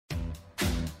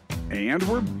And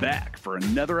we're back for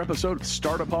another episode of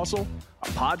Startup Hustle, a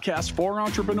podcast for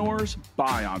entrepreneurs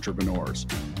by entrepreneurs.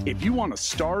 If you want to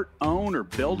start, own, or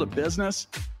build a business,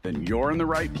 then you're in the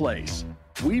right place.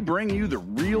 We bring you the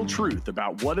real truth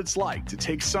about what it's like to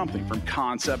take something from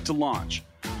concept to launch.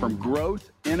 From growth,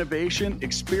 innovation,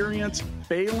 experience,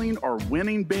 failing, or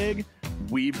winning big,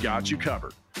 we've got you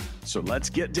covered. So let's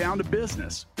get down to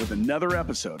business with another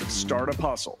episode of Startup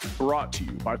Hustle, brought to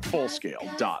you by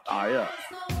Fullscale.io.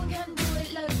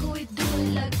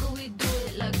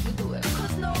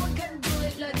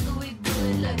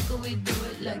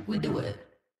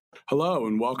 Hello,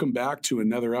 and welcome back to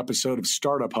another episode of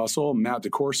Startup Hustle. Matt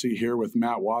DeCoursey here with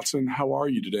Matt Watson. How are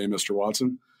you today, Mr.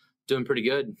 Watson? Doing pretty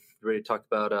good. Ready to talk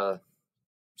about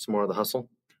some more of the hustle?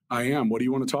 I am. What do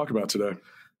you want to talk about today?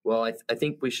 Well, I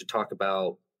think we should talk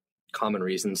about common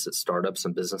reasons that startups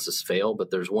and businesses fail,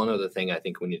 but there's one other thing I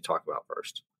think we need to talk about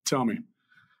first. Tell me.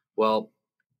 Well,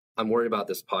 I'm worried about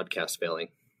this podcast failing.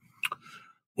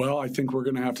 Well, I think we're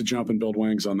going to have to jump and build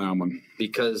wings on that one.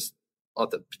 Because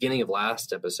at the beginning of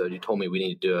last episode, you told me we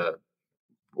need to do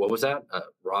what was that?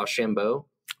 Rochambeau?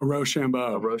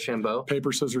 Rochambeau.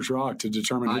 Paper, scissors, rock to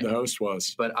determine who the host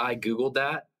was. But I Googled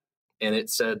that, and it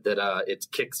said that it's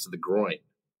kicks to the groin,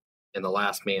 and the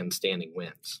last man standing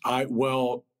wins.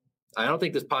 I don't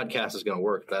think this podcast is going to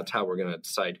work. That's how we're going to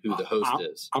decide who the host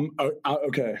is.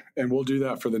 Okay, and we'll do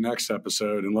that for the next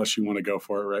episode unless you want to go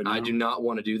for it right now. I do not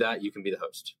want to do that. You can be the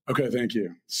host. Okay, thank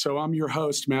you. So I'm your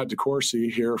host, Matt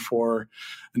DeCoursey, here for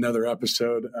another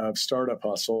episode of Startup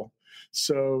Hustle.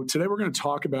 So today we're going to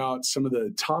talk about some of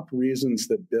the top reasons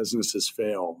that businesses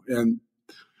fail. And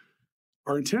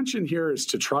our intention here is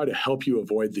to try to help you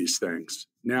avoid these things.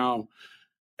 Now,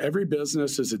 every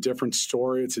business is a different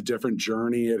story. It's a different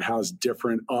journey. It has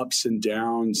different ups and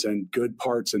downs and good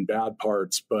parts and bad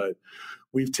parts. But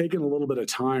we've taken a little bit of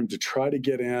time to try to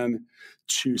get in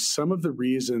to some of the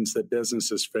reasons that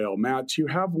businesses fail. Matt, do you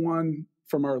have one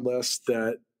from our list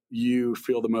that you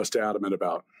feel the most adamant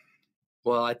about?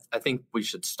 Well, I think we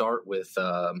should start with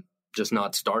just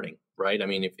not starting, right? I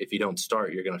mean, if you don't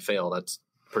start, you're going to fail. That's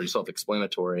pretty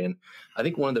self-explanatory. And I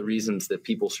think one of the reasons that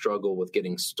people struggle with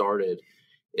getting started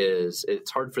is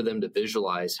it's hard for them to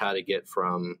visualize how to get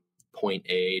from point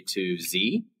A to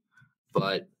Z,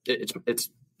 but it's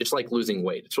like losing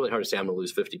weight. It's really hard to say I'm going to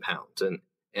lose 50 pounds and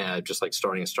just like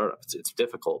starting a startup, it's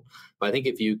difficult. But I think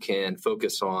if you can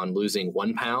focus on losing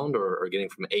 1 pound or getting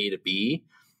from A to B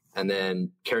and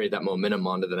then carry that momentum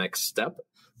on to the next step,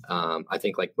 I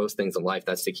think like most things in life,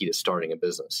 that's the key to starting a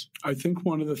business. I think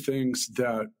one of the things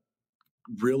that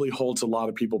really holds a lot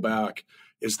of people back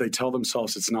is they tell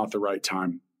themselves it's not the right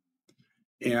time.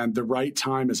 And the right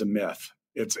time is a myth.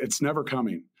 It's never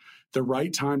coming. The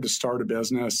right time to start a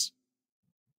business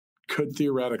could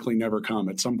theoretically never come.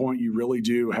 At some point, you really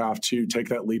do have to take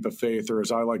that leap of faith, or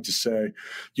as I like to say,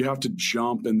 you have to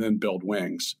jump and then build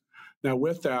wings. Now,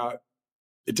 with that,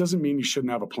 it doesn't mean you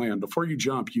shouldn't have a plan. Before you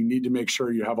jump, you need to make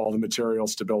sure you have all the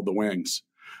materials to build the wings.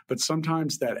 But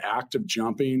sometimes that act of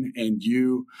jumping and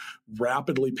you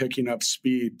rapidly picking up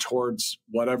speed towards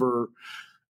whatever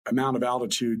amount of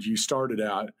altitude you started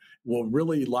at will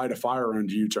really light a fire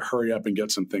under you to hurry up and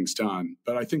get some things done.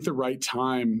 But I think the right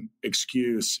time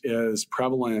excuse is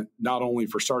prevalent not only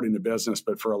for starting a business,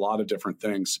 but for a lot of different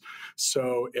things.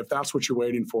 So if that's what you're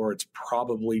waiting for, it's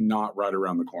probably not right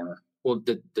around the corner. Well,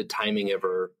 did timing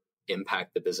ever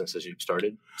impact the businesses you've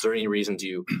started? Is there any reasons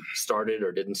you started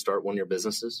or didn't start one of your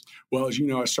businesses? Well, as you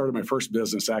know, I started my first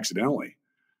business accidentally.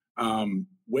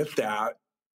 With that,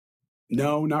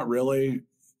 no, not really.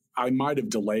 I might have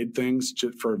delayed things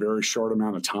just for a very short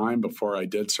amount of time before I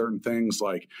did certain things.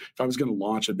 Like if I was going to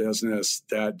launch a business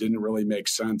that didn't really make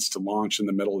sense to launch in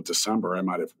the middle of December, I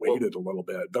might have waited a little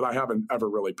bit. But I haven't ever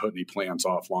really put any plans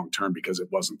off long term because it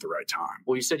wasn't the right time.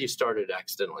 Well, you said you started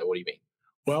accidentally. What do you mean?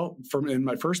 Well, in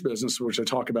my first business, which I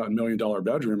talk about in $1 Million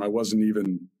Bedroom, I wasn't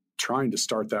even trying to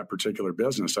start that particular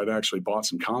business. I'd actually bought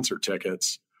some concert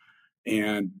tickets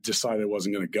and decided I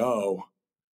wasn't going to go.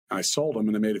 I sold them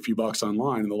and I made a few bucks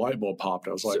online and the light bulb popped.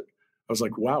 I was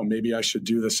like, wow, maybe I should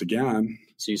do this again.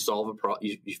 So you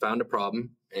found a problem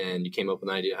and you came up with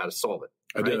an idea how to solve it.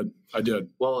 Right? I did.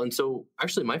 Well, and so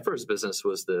actually my first business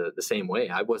was the same way.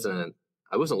 I wasn't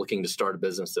looking to start a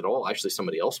business at all. Actually,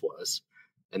 somebody else was.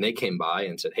 And they came by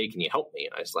and said, hey, can you help me?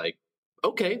 And I was like,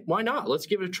 okay, why not? Let's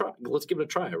give it a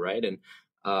try. Right. And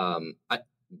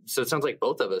so it sounds like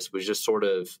both of us was just sort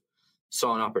of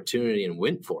saw an opportunity and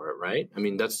went for it, right? I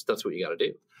mean, that's what you got to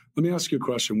do. Let me ask you a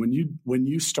question. When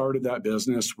you started that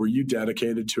business, were you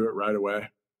dedicated to it right away?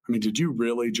 I mean, did you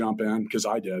really jump in? Because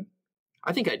I did.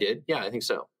 I think I did. Yeah, I think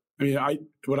so. I mean,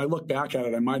 when I look back at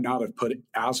it, I might not have put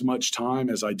as much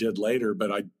time as I did later,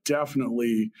 but I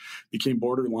definitely became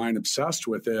borderline obsessed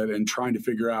with it and trying to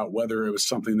figure out whether it was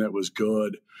something that was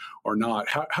good or not.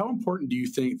 How important do you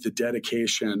think the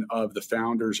dedication of the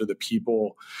founders or the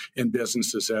people in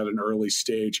businesses at an early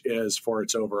stage is for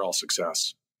its overall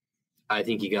success? I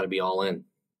think you got to be all in.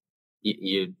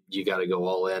 You got to go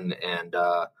all in, and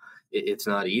it's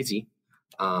not easy.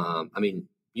 I mean,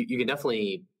 you can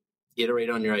definitely iterate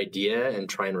on your idea and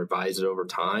try and revise it over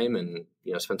time, and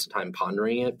spend some time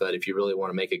pondering it. But if you really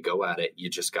want to make a go at it, you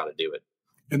just got to do it.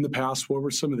 In the past, what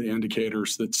were some of the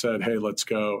indicators that said, "Hey, let's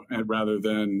go," and rather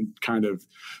than kind of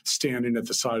standing at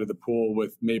the side of the pool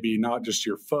with maybe not just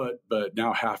your foot, but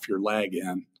now half your leg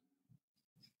in?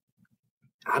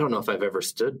 I don't know if I've ever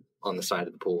stood on the side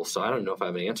of the pool, so I don't know if I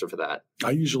have an answer for that.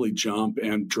 I usually jump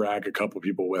and drag a couple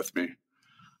people with me.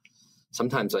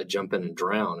 Sometimes I jump in and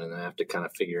drown, and I have to kind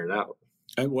of figure it out.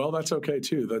 And well, that's okay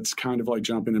too. That's kind of like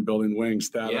jumping and building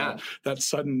wings. That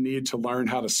sudden need to learn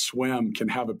how to swim can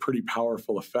have a pretty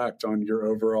powerful effect on your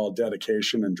overall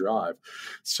dedication and drive.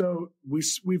 So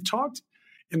we've talked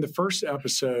in the first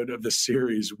episode of the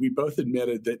series, we both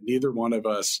admitted that neither one of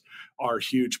us are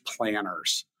huge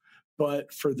planners.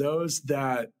 But for those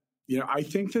that, I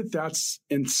think that that's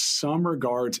in some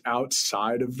regards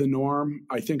outside of the norm.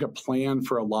 I think a plan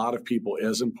for a lot of people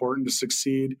is important to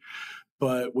succeed.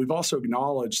 But we've also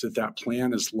acknowledged that that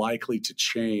plan is likely to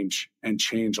change and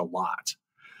change a lot.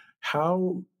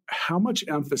 How much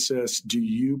emphasis do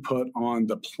you put on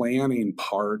the planning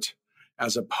part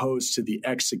as opposed to the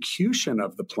execution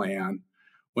of the plan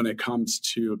when it comes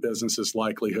to a business's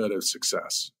likelihood of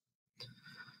success?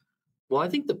 Well, I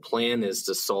think the plan is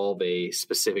to solve a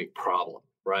specific problem,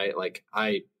 right? Like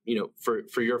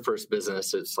for your first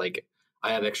business, it's like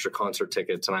I have extra concert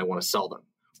tickets and I want to sell them.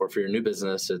 Or for your new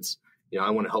business, it's I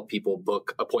want to help people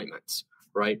book appointments,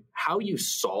 right? How you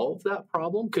solve that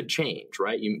problem could change,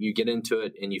 right? You get into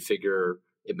it and you figure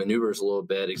it maneuvers a little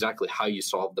bit. Exactly how you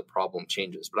solve the problem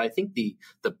changes. But I think the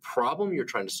problem you're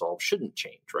trying to solve shouldn't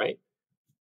change, right?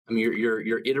 I mean,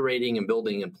 you're iterating and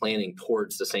building and planning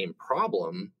towards the same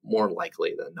problem more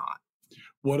likely than not.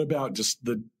 What about just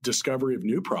the discovery of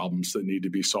new problems that need to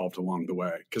be solved along the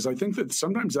way? Because I think that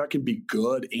sometimes that can be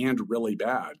good and really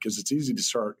bad, because it's easy to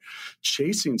start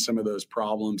chasing some of those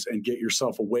problems and get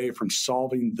yourself away from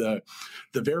solving the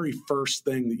very first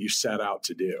thing that you set out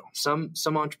to do. Some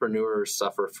entrepreneurs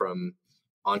suffer from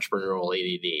entrepreneurial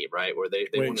ADD, right? Where they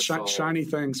wait, want to solve shiny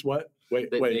things. What?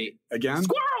 Wait, again?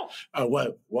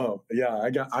 Squirrel! Whoa. Yeah,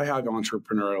 I have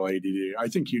entrepreneurial ADD. I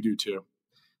think you do too.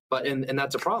 But and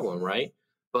that's a problem, right?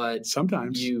 But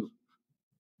sometimes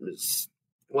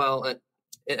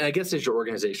I guess as your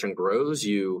organization grows,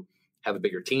 you have a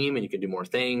bigger team and you can do more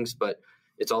things, but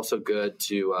it's also good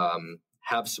to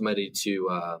have somebody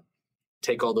to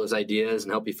take all those ideas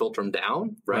and help you filter them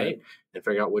down, right? And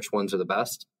figure out which ones are the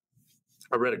best.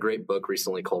 I read a great book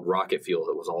recently called Rocket Fuel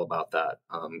that was all about that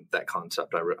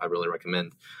concept. I really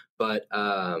recommend. But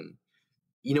when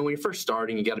you're first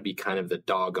starting, you got to be kind of the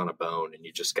dog on a bone, and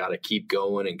you just got to keep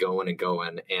going and going and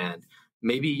going. And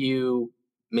maybe you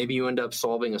end up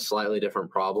solving a slightly different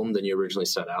problem than you originally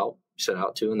set out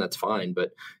to, and that's fine.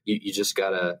 But you just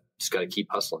gotta keep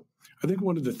hustling. I think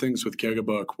one of the things with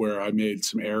Gigabook where I made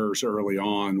some errors early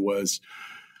on was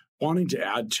wanting to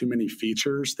add too many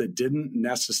features that didn't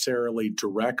necessarily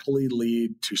directly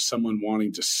lead to someone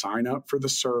wanting to sign up for the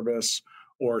service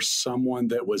or someone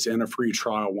that was in a free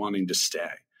trial wanting to stay.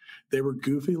 They were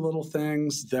goofy little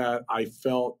things that I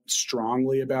felt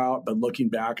strongly about, but looking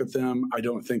back at them, I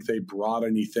don't think they brought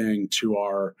anything to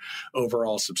our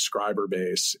overall subscriber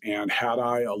base. And had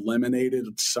I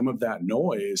eliminated some of that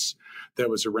noise that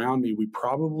was around me, we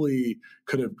probably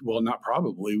could have, well, not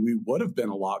probably, we would have been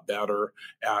a lot better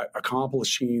at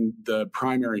accomplishing the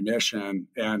primary mission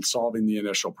and solving the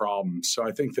initial problem. So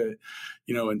I think that,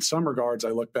 in some regards,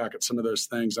 I look back at some of those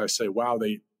things, I say, wow,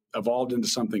 they evolved into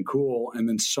something cool, and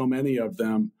then so many of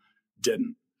them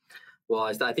didn't. Well,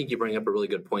 I think you bring up a really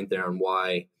good point there on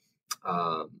why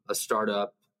a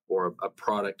startup or a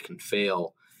product can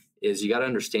fail. Is you got to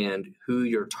understand who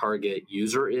your target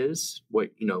user is,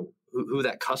 who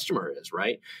that customer is,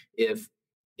 right? If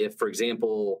for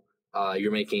example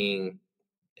you're making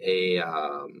a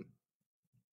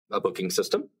booking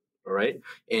system, all right,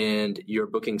 and your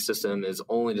booking system is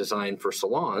only designed for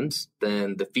salons,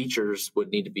 then the features would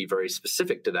need to be very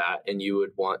specific to that, and you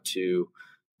would want to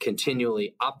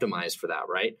continually optimize for that,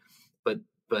 right?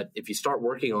 But if you start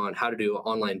working on how to do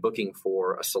online booking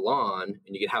for a salon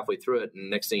and you get halfway through it, and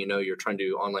next thing you know, you're trying to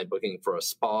do online booking for a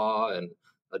spa and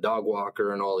a dog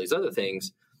walker and all these other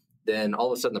things, then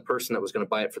all of a sudden the person that was going to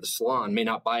buy it for the salon may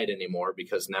not buy it anymore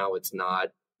because now it's not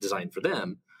designed for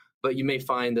them. But you may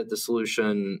find that the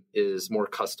solution is more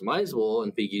customizable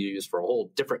and be used for a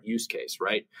whole different use case,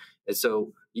 right? And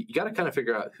so you got to kind of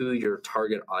figure out who your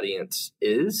target audience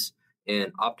is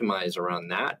and optimize around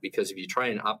that, because if you try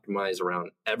and optimize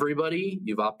around everybody,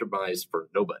 you've optimized for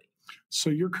nobody. So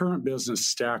your current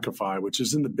business, Stackify, which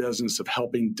is in the business of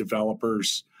helping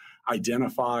developers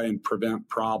identify and prevent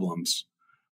problems,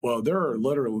 well,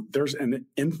 there's an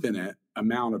infinite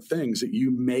amount of things that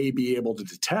you may be able to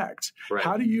detect. Right.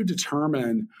 How do you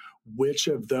determine which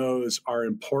of those are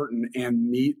important and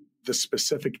meet the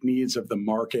specific needs of the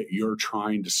market you're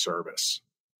trying to service?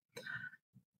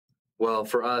 Well,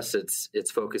 for us,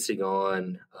 it's focusing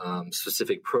on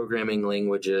specific programming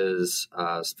languages,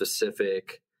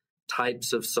 specific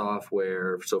types of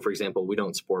software. So, for example, we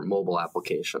don't support mobile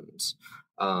applications.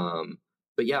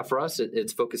 But yeah, for us,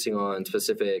 it's focusing on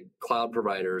specific cloud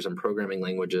providers and programming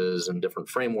languages and different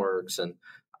frameworks. And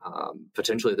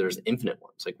potentially there's infinite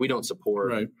ones. Like we don't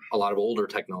support a lot of older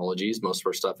technologies. Most of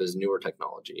our stuff is newer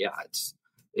technology. Yeah,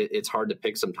 it's hard to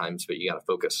pick sometimes, but you got to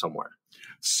focus somewhere.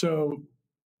 So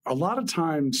a lot of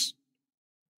times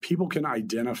people can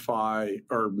identify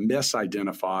or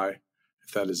misidentify,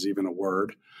 if that is even a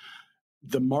word,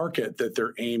 the market that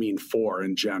they're aiming for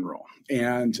in general.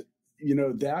 And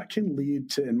that can lead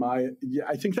to,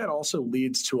 I think that also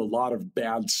leads to a lot of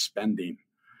bad spending,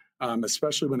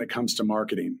 especially when it comes to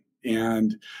marketing.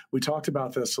 And we talked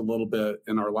about this a little bit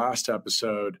in our last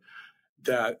episode,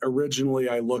 that originally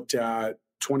I looked at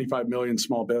 25 million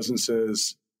small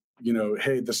businesses,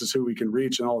 hey, this is who we can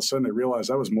reach. And all of a sudden I realized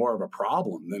that was more of a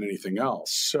problem than anything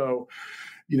else. So,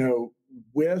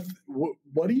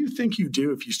 what do you think you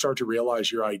do if you start to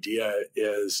realize your idea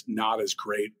is not as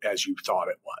great as you thought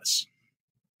it was?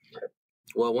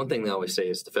 Well, one thing they always say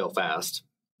is to fail fast,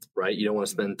 right? You don't want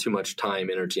to spend too much time,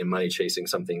 energy, and money chasing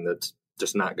something that's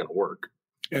just not going to work.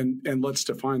 And let's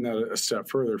define that a step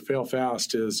further. Fail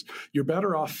fast is you're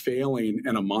better off failing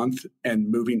in a month and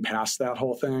moving past that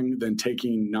whole thing than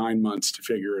taking 9 months to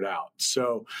figure it out.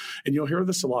 So, and you'll hear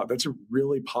this a lot. That's a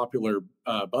really popular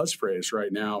buzz phrase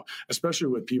right now, especially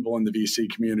with people in the VC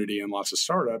community and lots of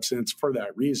startups. And it's for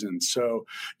that reason. So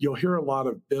you'll hear a lot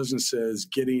of businesses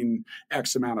getting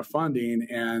X amount of funding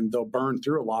and they'll burn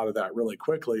through a lot of that really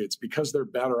quickly. It's because they're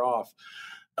better off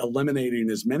eliminating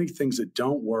as many things that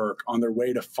don't work on their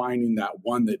way to finding that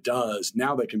one that does.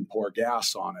 Now they can pour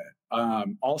gas on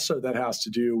it. Also, that has to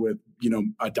do with,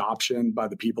 adoption by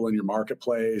the people in your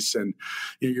marketplace. And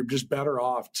you're just better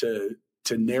off to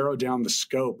narrow down the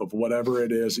scope of whatever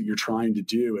it is that you're trying to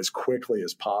do as quickly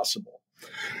as possible.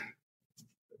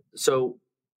 So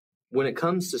when it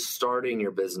comes to starting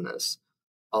your business,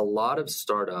 a lot of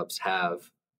startups have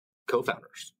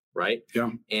co-founders, right?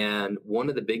 Yeah. And one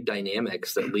of the big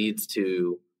dynamics that leads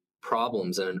to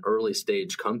problems in an early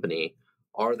stage company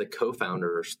are the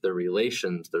co-founders, their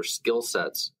relations, their skill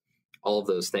sets, all of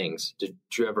those things. Did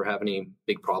you ever have any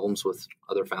big problems with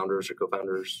other founders or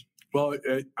co-founders? Well,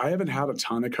 I haven't had a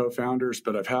ton of co-founders,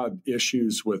 but I've had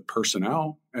issues with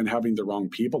personnel and having the wrong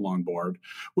people on board,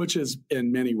 which is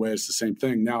in many ways the same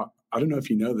thing. Now, I don't know if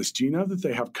you know this. Do you know that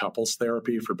they have couples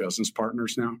therapy for business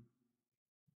partners now?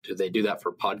 Do they do that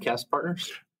for podcast partners?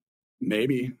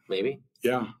 Maybe.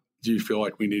 Yeah. Do you feel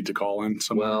like we need to call in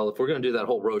someone? Well, if we're going to do that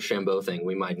whole Rochambeau thing,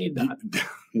 we might need that.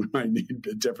 We might need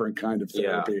a different kind of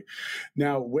therapy. Yeah.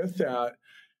 Now, with that,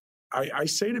 I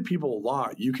say to people a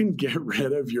lot, you can get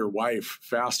rid of your wife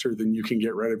faster than you can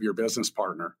get rid of your business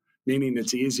partner, meaning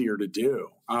it's easier to do.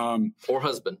 Or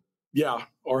husband. Yeah,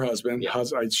 or husband. Yeah.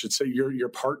 I should say your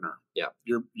partner. Yeah.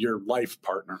 Your life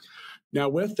partner. Now,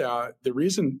 with that, the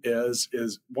reason is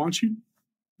once you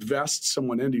vest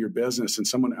someone into your business and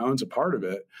someone owns a part of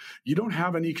it, you don't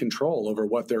have any control over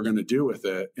what they're going to do with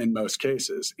it in most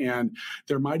cases. And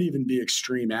there might even be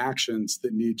extreme actions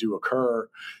that need to occur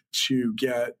to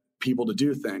get people to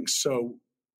do things. So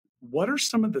what are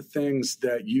some of the things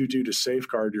that you do to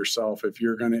safeguard yourself if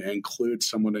you're going to include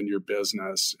someone in your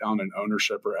business on an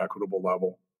ownership or equitable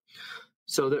level?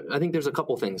 So I think there's a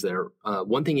couple things there.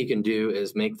 One thing you can do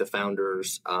is make the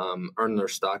founders earn their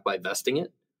stock by vesting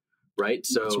it, right?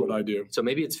 So that's what I do. So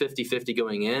maybe it's 50-50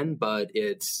 going in, but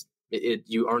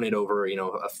you earn it over,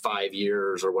 5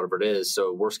 years or whatever it is.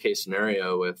 So worst case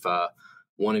scenario, if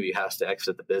one of you has to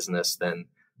exit the business, then,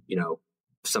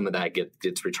 some of that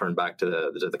gets returned back to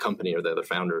the company or the other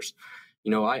founders.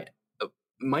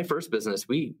 My first business,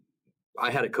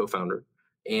 I had a co-founder,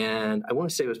 and I want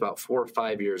to say it was about 4 or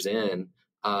 5 years in,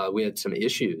 we had some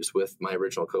issues with my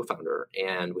original co-founder,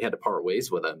 and we had to part ways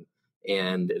with him.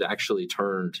 and it actually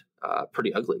turned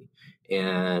pretty ugly.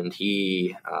 And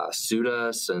he sued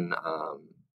us and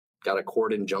got a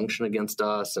court injunction against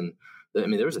us. And I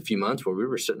mean, there was a few months where we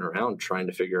were sitting around trying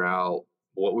to figure out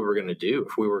what we were going to do,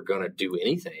 if we were going to do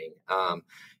anything.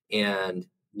 And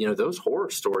those horror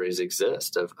stories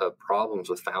exist of problems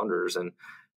with founders.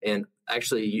 And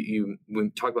actually, when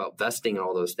you talk about vesting and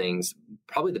all those things,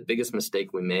 probably the biggest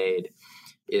mistake we made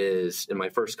is in my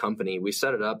first company, we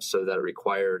set it up so that it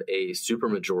required a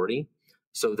supermajority,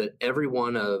 so that every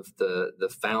one of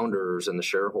the founders and the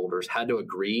shareholders had to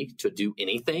agree to do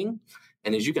anything.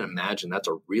 And as you can imagine, that's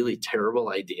a really terrible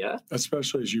idea.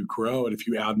 Especially as you grow and if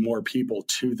you add more people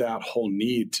to that whole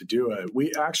need to do it.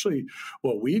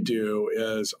 What we do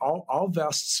is I'll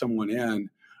vest someone in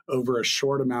over a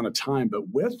short amount of time. But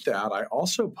with that, I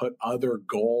also put other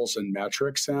goals and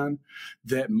metrics in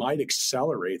that might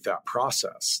accelerate that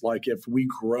process. Like if we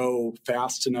grow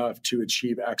fast enough to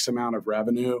achieve X amount of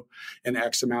revenue in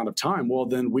X amount of time, well,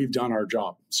 then we've done our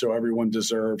job. So everyone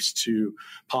deserves to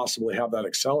possibly have that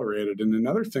accelerated. And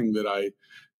another thing that I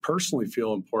personally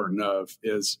feel important of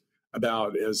is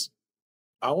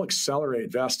I'll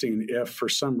accelerate vesting if for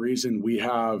some reason we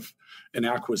have an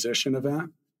acquisition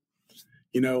event.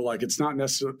 Like it's not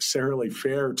necessarily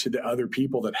fair to the other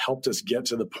people that helped us get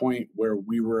to the point where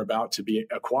we were about to be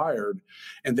acquired,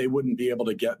 and they wouldn't be able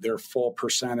to get their full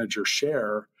percentage or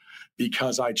share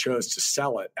because I chose to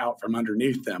sell it out from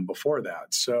underneath them before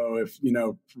that. So if,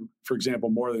 for example,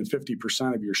 more than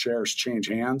 50% of your shares change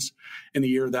hands in a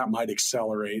year, that might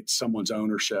accelerate someone's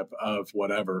ownership of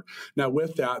whatever. Now,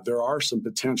 with that, there are some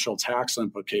potential tax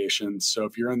implications. So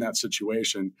if you're in that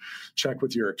situation, check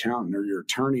with your accountant or your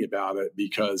attorney about it,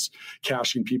 because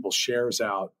cashing people's shares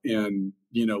out in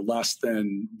less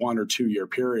than 1 or 2 year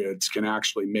periods can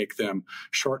actually make them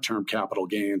short-term capital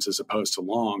gains as opposed to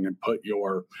long, and put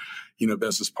your,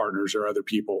 business partners or other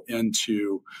people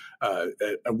into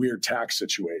a weird tax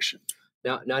situation.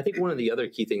 Now, I think one of the other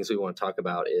key things we want to talk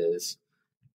about is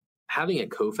having a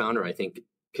co-founder. I think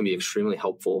can be extremely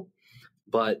helpful,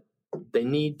 but they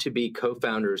need to be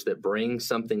co-founders that bring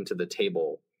something to the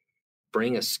table,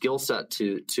 bring a skill set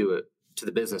to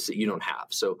the business that you don't have.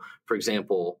 So, for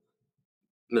example,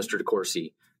 Mr.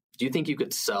 DeCoursey, do you think you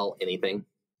could sell anything?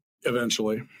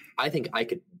 Eventually. I think I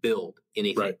could build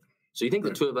anything. Right. So you think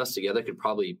the two of us together could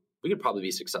probably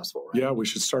be successful, right? Yeah, we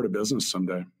should start a business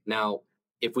someday. Now,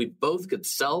 if we both could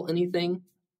sell anything,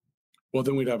 well,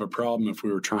 then we'd have a problem if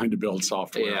we were trying to build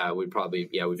software. Yeah, we'd be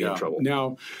in trouble.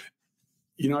 Now,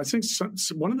 I think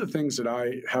one of the things that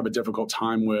I have a difficult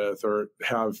time with, or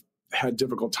have had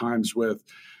difficult times with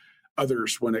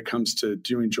others when it comes to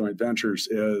doing joint ventures,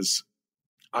 is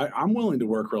I'm willing to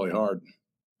work really hard.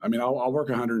 I mean, I'll work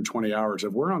 120 hours.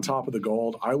 If we're on top of the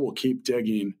gold, I will keep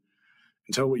digging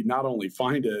until we not only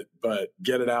find it, but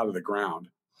get it out of the ground.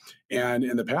 And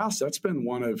in the past, that's been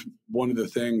one of the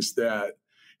things that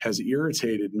has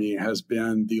irritated me, has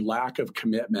been the lack of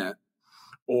commitment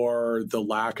or the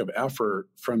lack of effort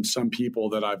from some people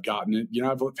that I've gotten.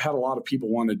 I've had a lot of people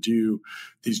want to do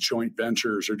these joint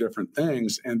ventures or different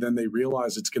things, and then they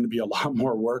realize it's going to be a lot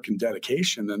more work and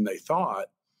dedication than they thought.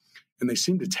 And they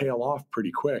seem to tail off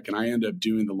pretty quick. And I end up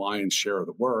doing the lion's share of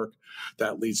the work.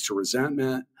 That leads to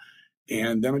resentment.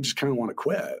 And then I just kind of want to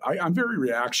quit. I'm very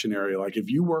reactionary. Like if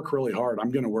you work really hard,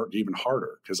 I'm going to work even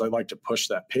harder because I like to push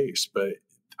that pace. But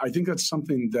I think that's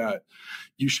something that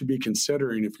you should be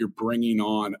considering if you're bringing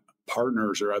on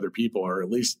partners or other people, or at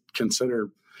least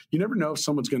consider. You never know if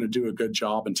someone's going to do a good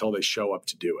job until they show up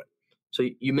to do it. So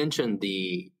you mentioned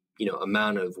the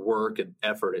amount of work and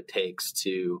effort it takes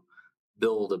to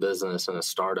build a business and a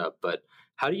startup, but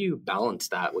how do you balance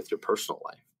that with your personal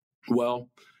life? Well,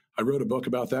 I wrote a book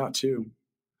about that too.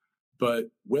 But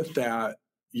with that,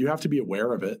 you have to be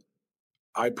aware of it.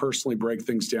 I personally break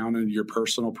things down into your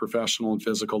personal, professional, and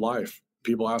physical life.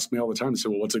 People ask me all the time, they say,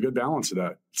 well, what's a good balance of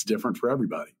that? It's different for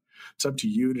everybody. It's up to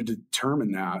you to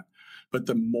determine that. But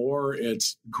the more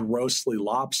it's grossly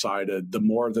lopsided, the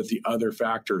more that the other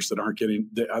factors that aren't getting,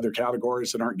 the other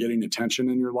categories that aren't getting attention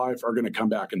in your life are going to come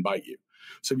back and bite you.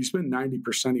 So if you spend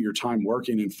 90% of your time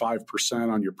working and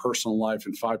 5% on your personal life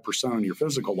and 5% on your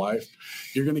physical life,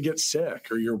 you're going to get sick,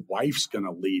 or your wife's going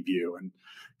to leave you. And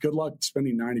good luck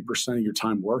spending 90% of your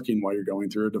time working while you're going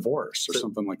through a divorce or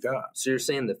something like that. So you're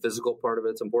saying the physical part of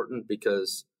it's important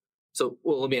because,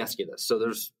 let me ask you this. So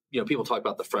there's, people talk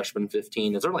about the freshman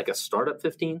 15. Is there like a startup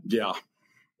 15? Yeah.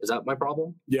 Is that my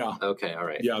problem? Yeah. Okay. All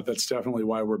right. Yeah. That's definitely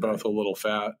why we're both a little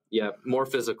fat. Yeah. More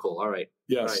physical. All right.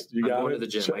 Yes. All right. You got I'm going it. to the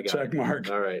gym. I got check it. mark.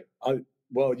 All right.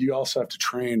 Well, you also have to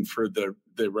train for the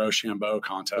Rochambeau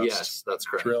contest. Yes, that's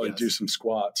correct. To really yes. do some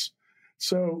squats.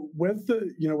 So with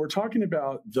we're talking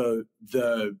about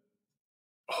the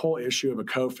whole issue of a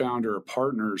co-founder or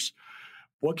partners.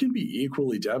 What can be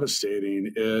equally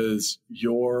devastating is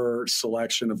your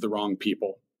selection of the wrong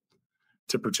people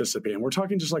to participate. And we're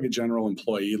talking just like a general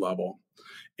employee level.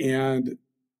 And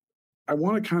I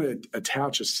want to kind of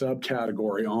attach a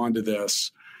subcategory onto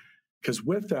this, because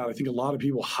with that, I think a lot of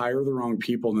people hire the wrong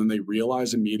people and then they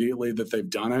realize immediately that they've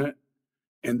done it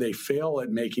and they fail at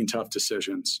making tough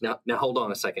decisions. Now hold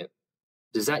on a second.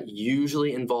 Does that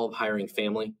usually involve hiring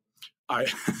family?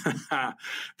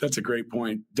 That's a great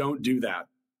point. Don't do that.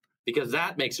 Because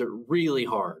that makes it really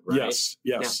hard, right? Yes.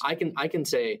 Now, I can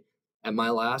say at my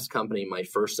last company, my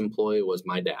first employee was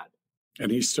my dad.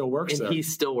 And he still works there. He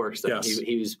still works there.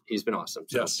 Yes. He's been awesome.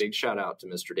 So big shout out to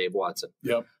Mr. Dave Watson.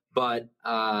 Yep. But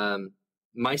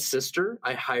my sister,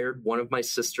 I hired one of my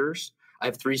sisters. I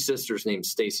have 3 sisters named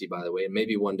Stacy, by the way, and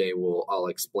maybe one day I'll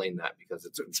explain that because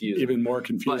it's confusing. Even more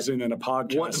confusing than a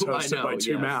podcast hosted by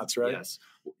 2 Matts, right? Yes.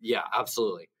 Yeah,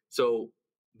 absolutely. So,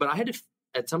 but I had to,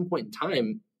 at some point in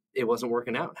time, it wasn't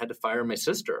working out. I had to fire my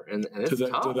sister, and it's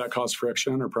tough. Did that cause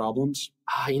friction or problems?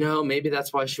 Maybe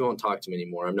that's why she won't talk to me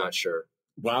anymore. I'm not sure.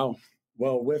 Wow.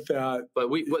 Well, with that, but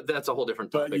that's a whole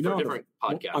different topic for a different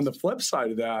podcast. On the flip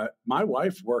side of that, my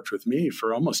wife worked with me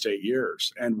for almost 8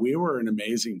 years, and we were an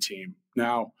amazing team.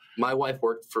 Now, my wife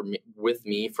worked with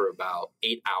me for about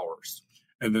 8 hours,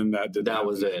 and then that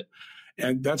was it.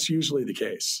 And that's usually the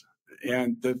case.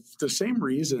 And the same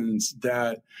reasons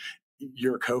that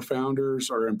your co-founders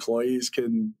or employees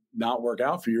can not work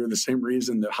out for you are the same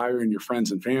reason that hiring your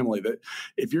friends and family, that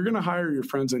if you're going to hire your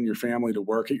friends and your family to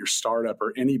work at your startup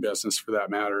or any business for that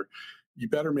matter, you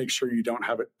better make sure you don't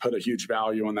have it put a huge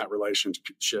value on that relationship,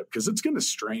 because it's going to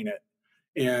strain it.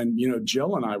 And,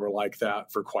 Jill and I were like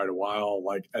that for quite a while,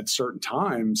 like at certain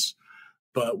times,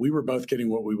 but we were both getting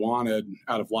what we wanted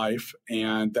out of life,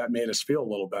 and that made us feel a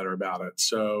little better about it.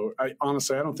 So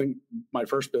honestly, I don't think my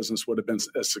first business would have been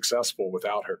as successful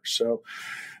without her. So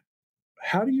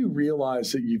how do you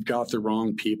realize that you've got the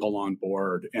wrong people on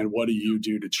board, and what do you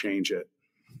do to change it?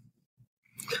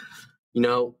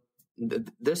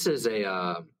 This is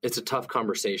it's a tough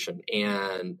conversation.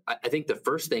 And I think the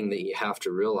first thing that you have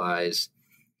to realize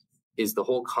is the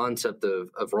whole concept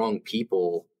of wrong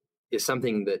people is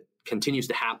something that continues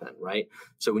to happen, right?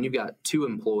 So when you've got 2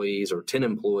 employees or 10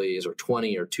 employees or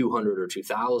 20 or 200 or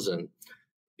 2,000,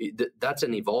 that's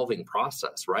an evolving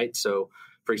process, right? So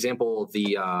for example,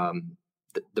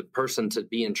 the person to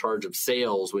be in charge of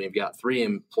sales when you've got 3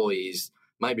 employees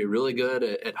might be really good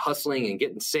at hustling and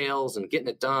getting sales and getting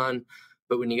it done.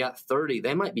 But when you got 30,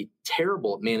 they might be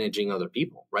terrible at managing other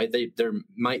people, right? There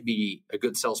might be a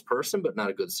good salesperson, but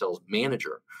not a good sales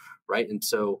manager, right? And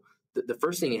so the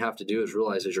first thing you have to do is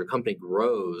realize as your company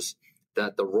grows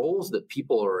that the roles that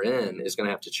people are in is going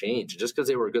to have to change. Just because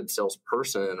they were a good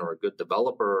salesperson or a good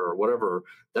developer or whatever,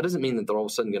 that doesn't mean that they're all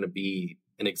of a sudden going to be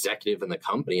an executive in the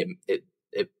company. It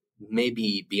may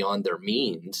be beyond their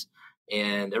means,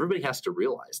 and everybody has to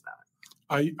realize that.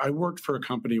 I worked for a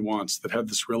company once that had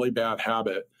this really bad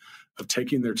habit of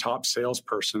taking their top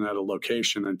salesperson at a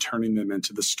location and turning them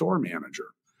into the store manager.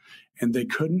 And they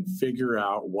couldn't figure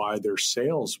out why their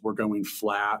sales were going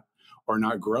flat or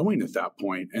not growing at that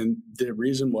point. And the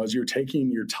reason was you're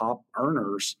taking your top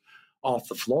earners off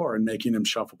the floor and making them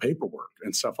shuffle paperwork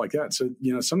and stuff like that. So,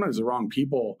 sometimes the wrong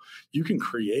people, you can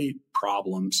create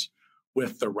problems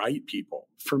with the right people.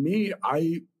 For me,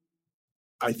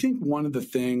 I think one of the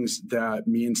things that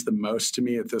means the most to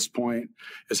me at this point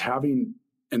is having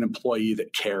an employee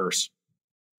that cares.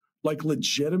 Like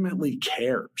legitimately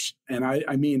cares. And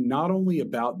I mean, not only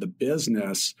about the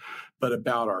business, but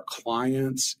about our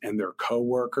clients and their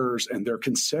coworkers, and they're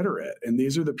considerate. And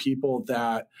these are the people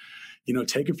that,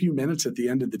 take a few minutes at the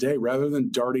end of the day, rather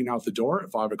than darting out the door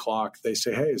at 5 o'clock, they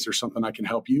say, hey, is there something I can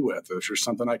help you with? Or is there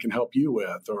something I can help you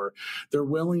with? Or they're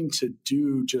willing to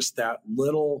do just that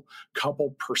little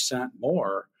couple %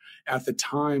 more at the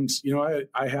times.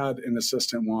 I had an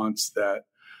assistant once that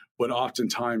would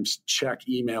oftentimes check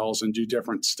emails and do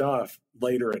different stuff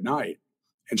later at night.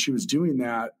 And she was doing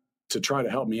that to try to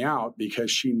help me out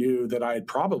because she knew that I had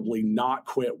probably not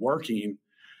quit working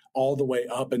all the way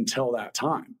up until that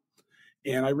time.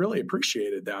 And I really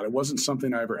appreciated that. It wasn't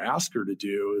something I ever asked her to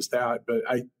do, but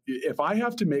if I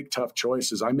have to make tough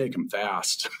choices, I make them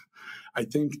fast. I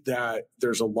think that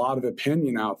there's a lot of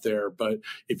opinion out there, but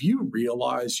if you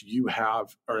realize you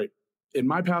have, all right, in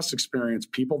my past experience,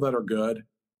 people that are good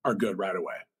right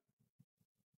away.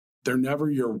 They're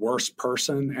never your worst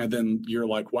person. And then you're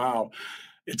like, wow,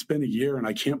 it's been a year and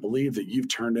I can't believe that you've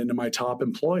turned into my top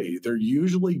employee. They're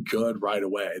usually good right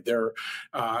away.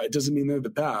 It doesn't mean they're the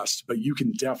best, but you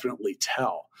can definitely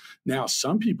tell. Now,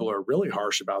 some people are really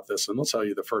harsh about this, and they'll tell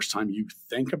you the first time you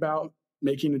think about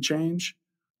making a change,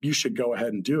 you should go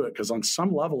ahead and do it, because on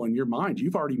some level in your mind,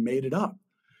 you've already made it up.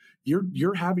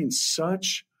 You're having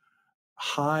such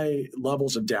high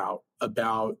levels of doubt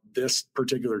about this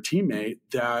particular teammate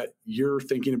that you're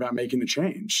thinking about making a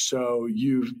change. So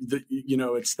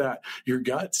it's that your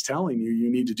gut's telling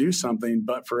you need to do something,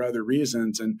 but for other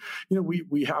reasons. And,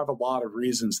 we have a lot of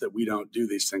reasons that we don't do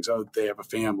these things. Oh, they have a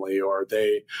family, or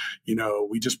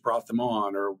we just brought them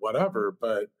on, or whatever.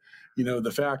 But,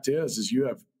 the fact is you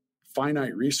have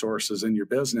finite resources in your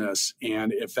business.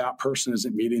 And if that person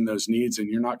isn't meeting those needs and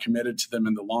you're not committed to them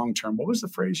in the long term, what was the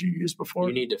phrase you used before?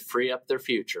 You need to free up their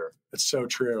future. It's so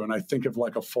true. And I think of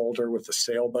like a folder with a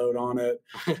sailboat on it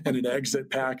and an exit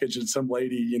package, and some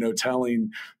lady,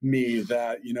 telling me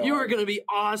that, you are going to be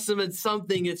awesome at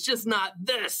something. It's just not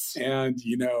this. And,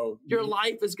 your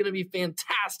life is going to be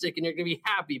fantastic and you're going to be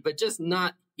happy, but just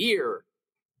not here.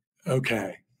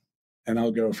 Okay. And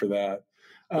I'll go for that.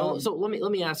 So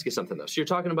let me ask you something though. So you're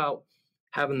talking about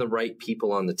having the right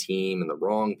people on the team and the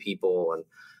wrong people,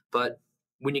 but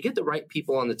when you get the right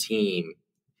people on the team,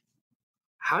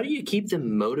 how do you keep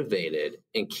them motivated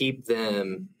and keep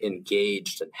them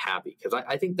engaged and happy? Because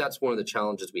I think that's one of the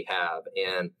challenges we have,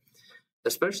 and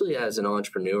especially as an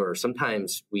entrepreneur,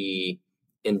 sometimes we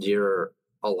endure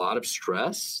a lot of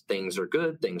stress. Things are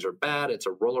good, things are bad. It's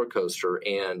a roller coaster,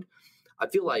 and I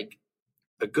feel like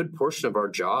a good portion of our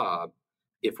job,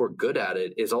 if we're good at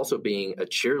it, is also being a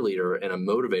cheerleader and a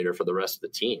motivator for the rest of the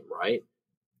team, right?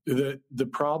 The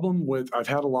problem with, I've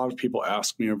had a lot of people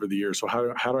ask me over the years, so how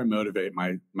do I motivate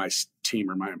my team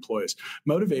or my employees?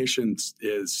 Motivation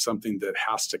is something that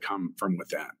has to come from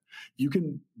within. You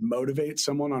can motivate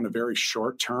someone on a very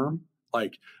short term,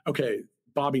 like, okay,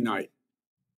 Bobby Knight,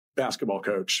 basketball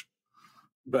coach,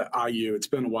 but IU, it's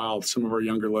been a while. Some of our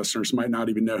younger listeners might not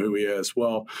even know who he is.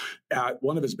 Well, at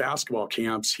one of his basketball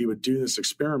camps, he would do this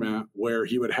experiment where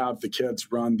he would have the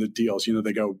kids run the deals.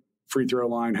 They go free throw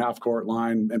line, half court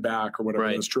line, and back, or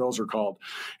whatever those drills are called.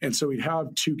 And so he'd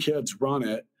have two kids run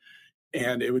it,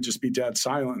 and it would just be dead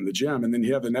silent in the gym. And then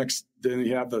you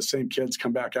have the same kids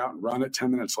come back out and run it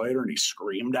 10 minutes later, and he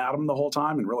screamed at them the whole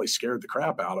time and really scared the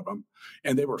crap out of them.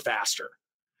 And they were faster.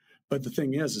 But the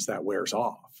thing is that wears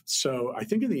off. So I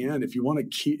think in the end, if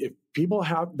people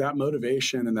have that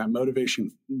motivation, and that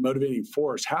motivating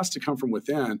force has to come from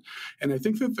within. And I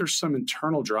think that there's some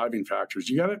internal driving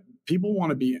factors. People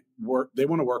want to they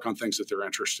want to work on things that they're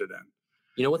interested in.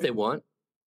 You know what they want?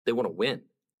 They want to win.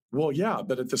 Well, yeah,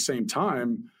 but at the same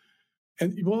time,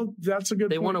 that's a good point.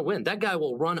 They want to win. That guy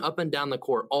will run up and down the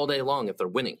court all day long if they're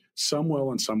winning. Some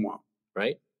will and some won't.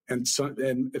 Right? And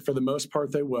for the most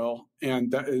part, they will.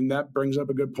 And that brings up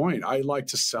a good point. I like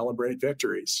to celebrate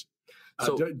victories.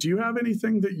 So, do you have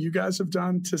anything that you guys have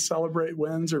done to celebrate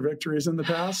wins or victories in the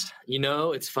past?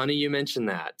 It's funny you mentioned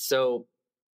that. So,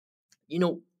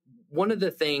 one of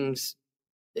the things,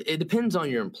 it depends on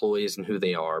your employees and who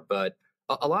they are, but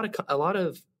a lot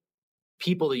of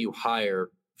people that you hire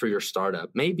for your startup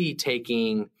may be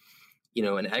taking,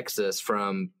 an exodus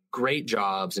from great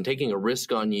jobs and taking a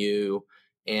risk on you.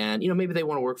 And, maybe they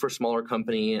want to work for a smaller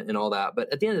company and all that.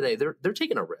 But at the end of the day, they're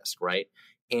taking a risk, right?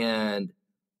 And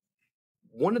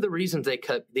one of the reasons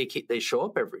they show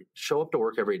up to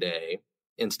work every day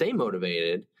and stay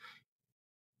motivated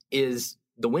is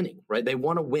the winning, right? They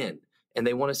want to win, and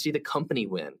they want to see the company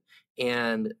win.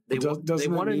 And they want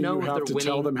to know if they're winning.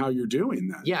 Tell them how you're doing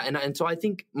that. Yeah, and so I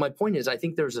think my point is, I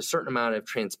think there's a certain amount of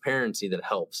transparency that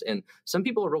helps. And some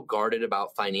people are real guarded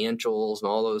about financials and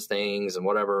all those things and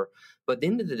whatever. But at the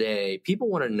end of the day, people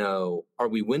want to know, are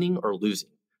we winning or losing?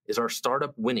 Is our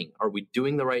startup winning? Are we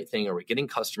doing the right thing? Are we getting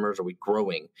customers? Are we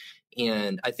growing?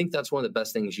 And I think that's one of the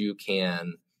best things you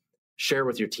can share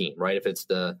with your team, right? If it's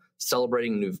the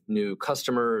celebrating new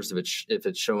customers, if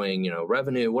it's showing,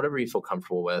 revenue, whatever you feel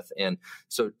comfortable with. And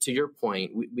so to your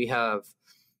point, we have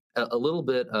a little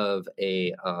bit of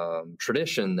a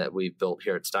tradition that we've built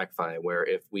here at Stackify, where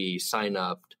if we sign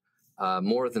up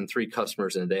more than 3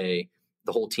 customers in a day,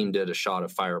 the whole team did a shot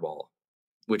of Fireball,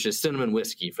 which is cinnamon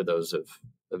whiskey for those of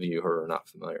you who are not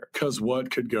familiar. Because what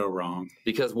could go wrong?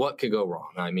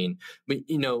 I mean,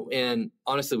 and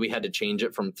honestly, we had to change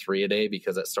it from 3 a day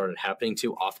because that started happening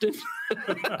too often.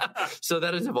 So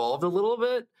that has evolved a little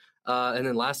bit. And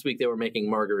then last week they were making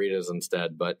margaritas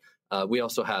instead. But we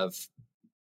also have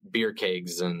beer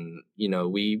kegs, and,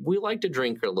 we like to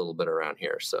drink a little bit around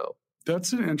here. So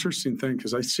that's an interesting thing,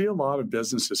 because I see a lot of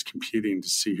businesses competing to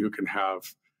see who can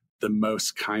have the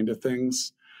most kind of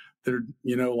things that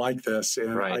are, like this.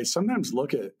 And Right. I sometimes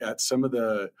look at some of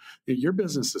your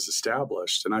business is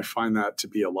established, and I find that to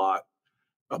be a lot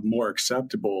more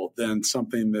acceptable than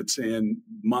something that's in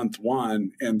month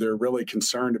one and they're really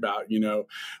concerned about,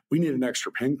 we need an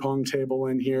extra ping pong table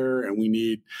in here and we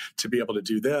need to be able to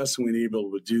do this and we need to be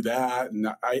able to do that. And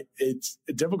it's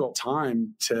a difficult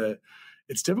time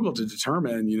it's difficult to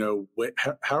determine,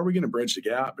 how are we going to bridge the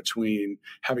gap between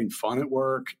having fun at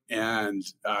work and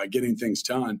getting things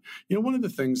done. One of the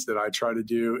things that I try to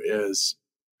do is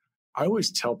I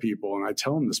always tell people, and I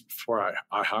tell them this before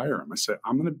I hire them, I say,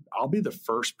 I'll be the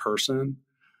first person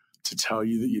to tell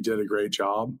you that you did a great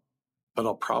job, but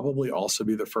I'll probably also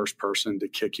be the first person to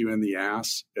kick you in the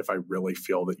ass if I really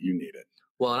feel that you need it.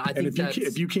 Well, I think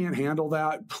if you can't handle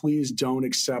that, please don't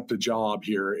accept a job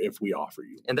here if we offer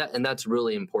you. And that's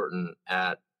really important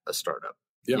at a startup.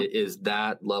 Yeah. Is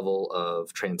that level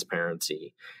of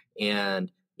transparency.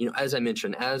 And, as I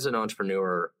mentioned, as an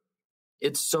entrepreneur,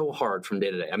 it's so hard from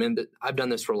day to day. I mean, I've done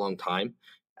this for a long time.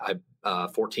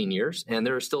 14 years. And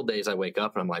there are still days I wake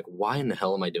up and I'm like, why in the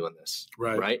hell am I doing this?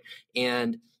 Right.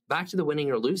 And back to the winning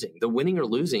or losing. The winning or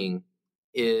losing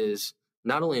is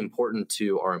not only important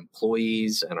to our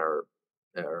employees and our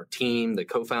team, the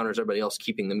co-founders, everybody else,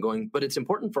 keeping them going, but it's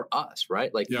important for us,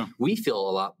 right? We feel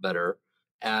a lot better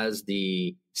as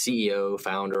the CEO,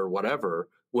 founder, whatever,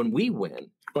 when we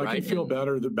win. Well, I can feel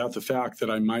better about the fact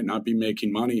that I might not be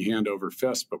making money hand over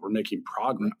fist, but we're making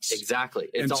progress. Exactly.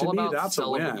 It's all about that's a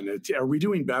win. Are we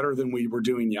doing better than we were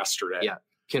doing yesterday? Yeah.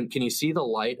 Can you see the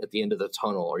light at the end of the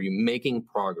tunnel? Are you making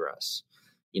progress?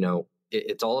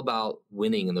 It's all about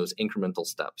winning in those incremental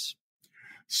steps.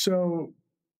 So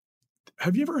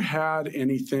have you ever had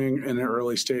anything in an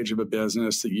early stage of a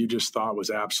business that you just thought was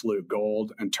absolute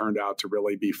gold and turned out to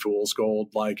really be fool's gold?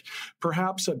 Like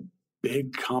perhaps a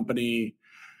big company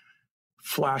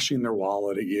flashing their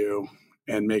wallet at you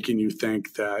and making you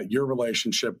think that your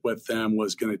relationship with them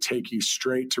was going to take you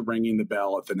straight to ringing the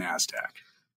bell at the NASDAQ.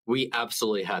 We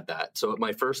absolutely had that. So at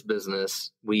my first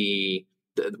business,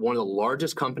 one of the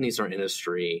largest companies in our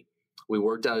industry, we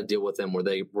worked out a deal with them where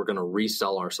they were going to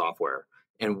resell our software.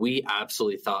 And we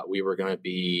absolutely thought we were going to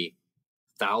be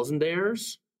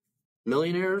thousandaires,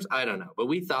 millionaires. I don't know, but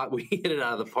we thought we hit it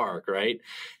out of the park, right?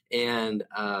 And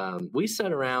we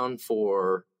sat around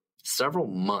for several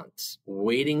months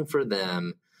waiting for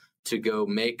them to go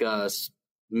make us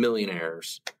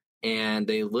millionaires. And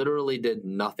they literally did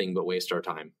nothing but waste our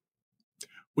time.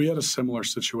 We had a similar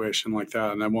situation like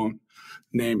that, and I won't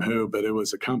name who, but it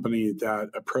was a company that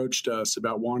approached us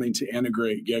about wanting to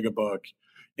integrate Gigabook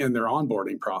in their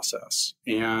onboarding process.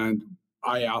 And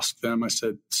I asked them, I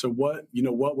said, so what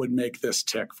would make this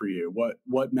tick for you?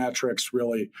 What metrics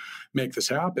really make this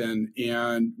happen?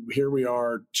 And here we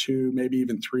are 2, maybe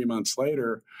even 3 months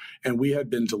later, and we had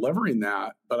been delivering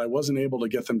that, but I wasn't able to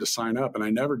get them to sign up, and I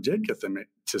never did get them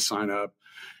to sign up.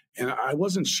 And I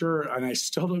wasn't sure, and I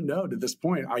still don't know to this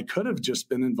point. I could have just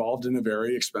been involved in a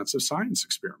very expensive science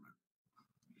experiment.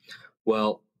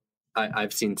 Well,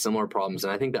 I've seen similar problems,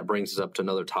 and I think that brings us up to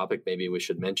another topic maybe we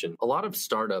should mention. A lot of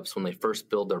startups, when they first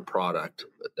build their product,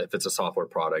 if it's a software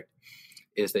product,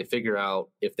 is they figure out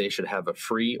if they should have a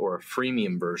free or a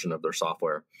freemium version of their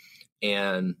software.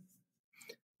 And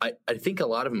I think a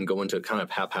lot of them go into it kind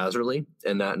of haphazardly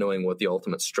and not knowing what the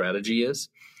ultimate strategy is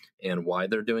and why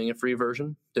they're doing a free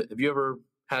version. Have you ever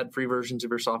had free versions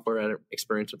of your software? Had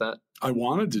experience with that? I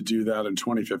wanted to do that in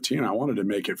 2015. I wanted to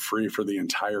make it free for the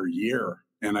entire year.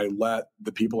 And I let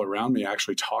the people around me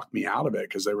actually talk me out of it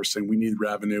because they were saying, we need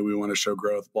revenue, we want to show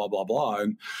growth, blah, blah, blah.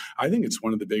 And I think it's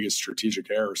one of the biggest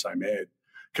strategic errors I made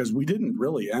because we didn't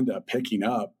really end up picking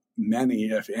up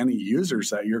many, if any, users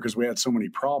that year because we had so many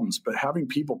problems. But having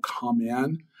people come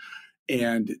in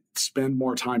and spend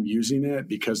more time using it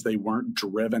because they weren't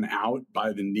driven out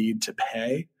by the need to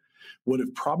pay would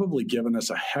have probably given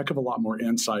us a heck of a lot more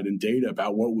insight and data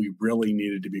about what we really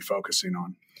needed to be focusing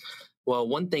on. Well,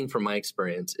 one thing from my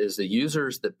experience is the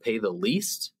users that pay the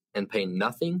least and pay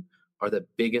nothing are the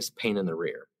biggest pain in the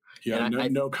rear. Yeah,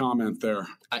 no comment there.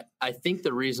 I think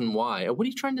the reason why, what are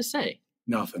you trying to say?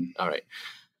 Nothing. All right.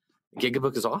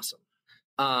 Gigabook is awesome.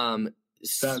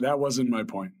 That wasn't my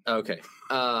point. Okay.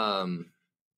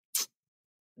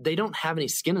 They don't have any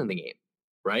skin in the game,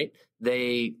 right?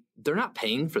 They're not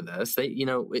paying for this.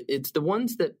 It's the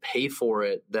ones that pay for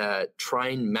it that try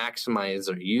and maximize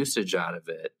their usage out of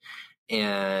it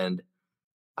and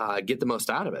get the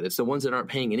most out of it. It's the ones that aren't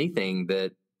paying anything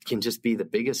that can just be the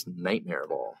biggest nightmare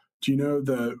of all. Do you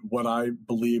know what I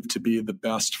believe to be the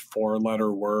best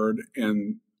 4-letter word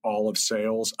in all of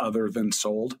sales other than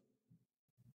sold?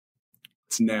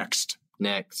 It's next.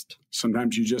 next.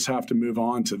 Sometimes you just have to move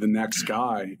on to the next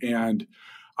guy. And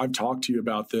I've talked to you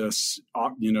about this,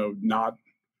 not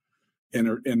in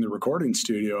the recording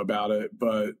studio about it,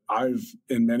 but I've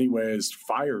in many ways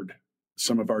fired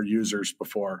some of our users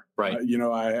before. Right.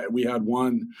 We had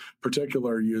one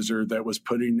particular user that was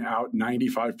putting out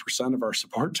 95% of our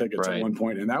support tickets at one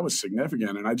point, and that was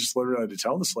significant. And I just literally had to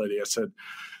tell this lady, I said,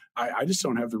 I just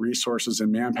don't have the resources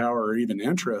and manpower or even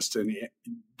interest. And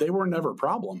they were never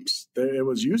problems. It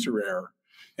was user error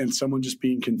and someone just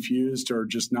being confused or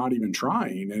just not even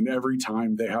trying. And every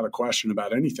time they had a question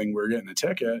about anything, we were getting a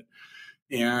ticket.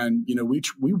 And,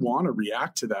 we want to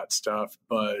react to that stuff,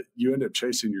 but you end up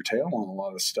chasing your tail on a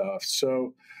lot of stuff.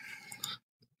 So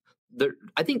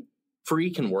I think free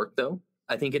can work, though.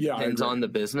 I think it depends on the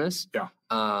business. Yeah.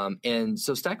 And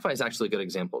so Stackify is actually a good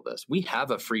example of this. We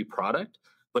have a free product,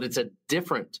 but it's a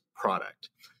different product.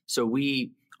 So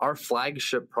our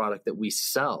flagship product that we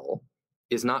sell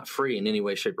is not free in any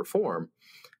way, shape, or form.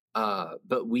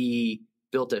 But we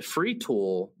built a free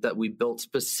tool that we built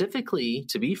specifically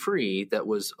to be free that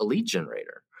was a lead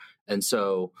generator. And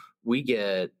so we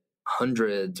get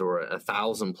hundreds or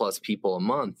 1,000 plus people a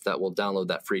month that will download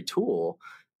that free tool.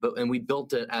 And we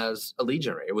built it as a lead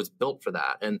generator. It was built for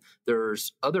that. And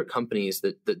there's other companies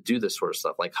that do this sort of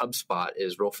stuff. Like HubSpot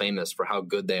is real famous for how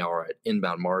good they are at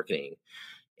inbound marketing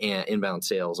and inbound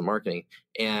sales and marketing.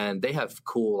 And they have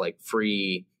cool, like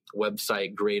free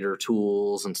website grader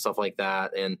tools and stuff like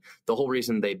that. And the whole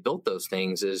reason they built those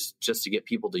things is just to get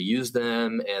people to use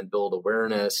them and build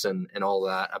awareness and all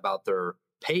that about their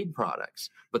paid products.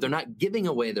 But they're not giving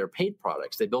away their paid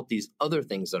products. They built these other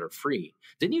things that are free.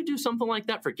 Didn't you do something like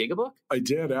that for Gigabook? I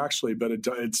did, actually, but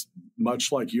it's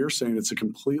much like you're saying, it's a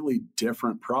completely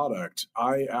different product.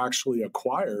 I actually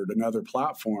acquired another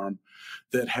platform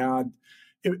that had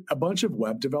a bunch of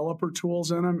web developer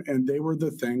tools in them, and they were the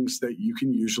things that you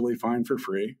can usually find for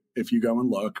free if you go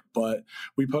and look. But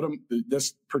we put them,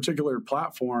 this particular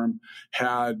platform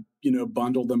had,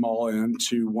 bundled them all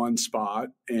into one spot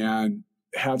and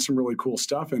had some really cool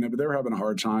stuff in it, but they were having a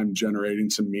hard time generating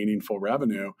some meaningful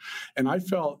revenue. And I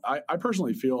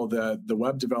personally feel that the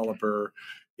web developer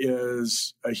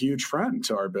is a huge friend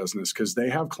to our business because they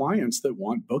have clients that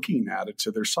want booking added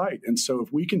to their site. And so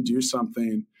if we can do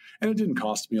something, and it didn't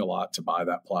cost me a lot to buy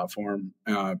that platform,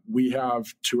 we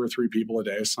have 2 or 3 people a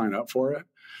day sign up for it.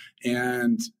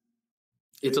 And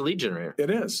it's a lead generator. It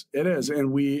is.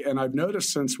 And I've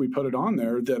noticed since we put it on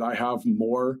there that I have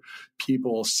more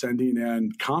people sending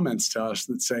in comments to us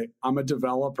that say, I'm a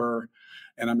developer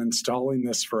and I'm installing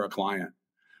this for a client.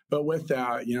 But with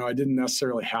that, I didn't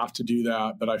necessarily have to do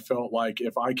that, but I felt like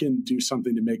if I can do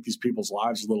something to make these people's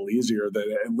lives a little easier,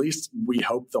 that at least we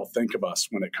hope they'll think of us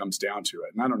when it comes down to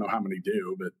it. And I don't know how many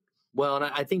do, but. Well, and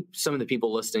I think some of the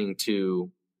people listening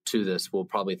to this will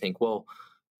probably think, well,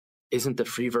 isn't the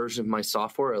free version of my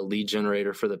software a lead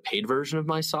generator for the paid version of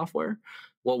my software?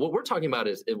 Well, what we're talking about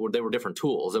is they were different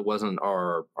tools. It wasn't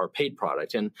our paid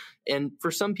product. And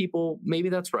for some people, maybe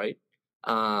that's right.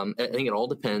 I think it all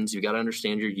depends. You've got to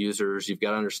understand your users. You've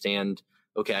got to understand,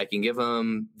 okay, I can give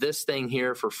them this thing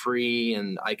here for free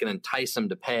and I can entice them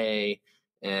to pay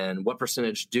and what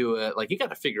percentage do it. Like, you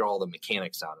got to figure all the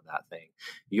mechanics out of that thing.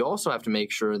 You also have to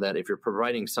make sure that if you're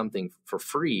providing something for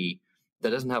free,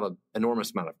 that doesn't have an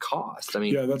enormous amount of cost. I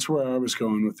mean, yeah, that's where I was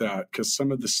going with that, because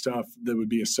some of the stuff that would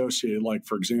be associated, like,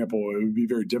 for example, it would be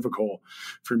very difficult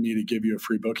for me to give you a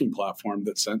free booking platform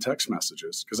that sent text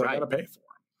messages because I got to pay for them.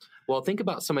 Well, think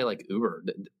about somebody like Uber.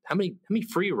 How many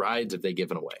free rides have they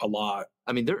given away? A lot.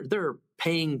 I mean, they're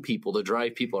paying people to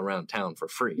drive people around town for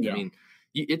free. Yeah. I mean,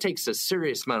 it takes a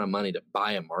serious amount of money to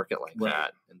buy a market like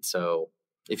that. And so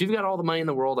if you've got all the money in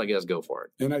the world, I guess go for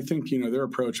it. And I think, their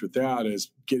approach with that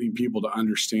is getting people to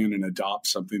understand and adopt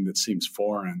something that seems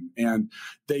foreign. And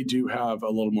they do have a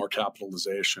little more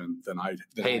capitalization than I.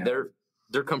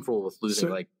 They're comfortable with losing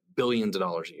like billions of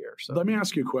dollars a year. So let me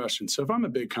ask you a question. So if I'm a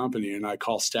big company and I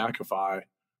call Stackify,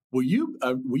 will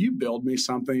you build me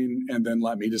something and then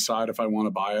let me decide if I want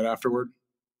to buy it afterward?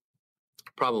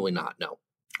 Probably not. No,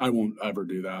 I won't ever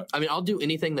do that. I mean, I'll do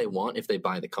anything they want if they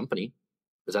buy the company.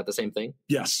 Is that the same thing?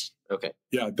 Yes. Okay.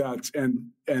 Yeah, that's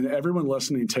and everyone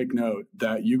listening, take note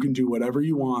that you can do whatever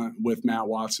you want with Matt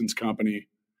Watson's company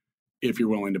if you're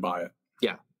willing to buy it.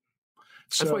 Yeah.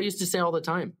 So, that's what I used to say all the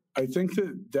time. I think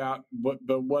but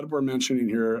what we're mentioning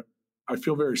here, I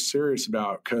feel very serious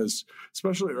about, because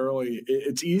especially early,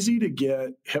 it's easy to get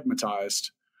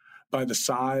hypnotized by the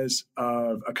size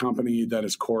of a company that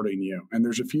is courting you. And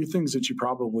there's a few things that you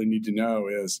probably need to know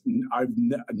is I've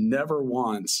never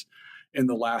once in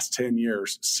the last 10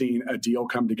 years seen a deal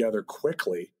come together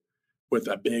quickly with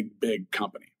a big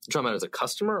company. You're talking about as a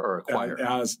customer or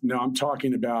acquirer? No, I'm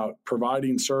talking about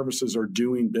providing services or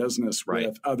doing business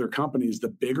with other companies. The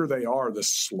bigger they are, the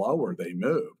slower they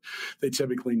move. They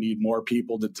typically need more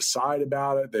people to decide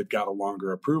about it. They've got a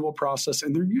longer approval process,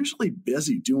 and they're usually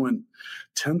busy doing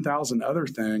 10,000 other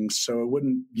things. So it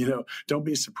wouldn't, don't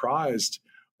be surprised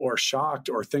or shocked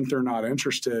or think they're not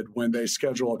interested when they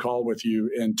schedule a call with you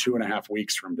in 2.5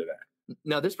 weeks from today.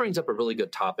 Now, this brings up a really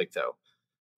good topic, though,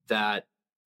 that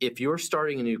if you're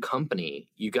starting a new company,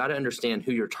 you got to understand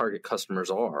who your target customers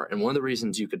are. And one of the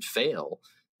reasons you could fail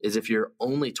is if you're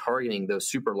only targeting those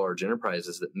super large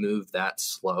enterprises that move that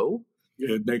slow.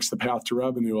 It makes the path to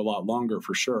revenue a lot longer,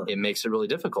 for sure. It makes it really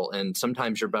difficult. And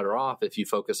sometimes you're better off if you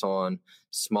focus on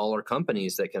smaller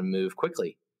companies that can move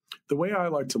quickly. The way I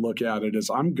like to look at it is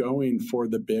I'm going for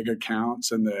the big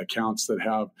accounts and the accounts that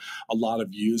have a lot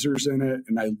of users in it.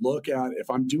 And I look at if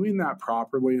I'm doing that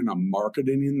properly and I'm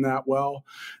marketing that well,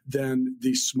 then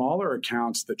the smaller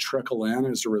accounts that trickle in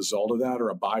as a result of that are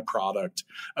a byproduct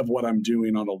of what I'm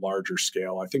doing on a larger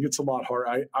scale. I think it's a lot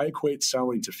harder. I equate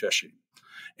selling to fishing.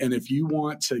 And if you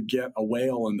want to get a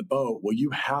whale in the boat, well,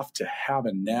 you have to have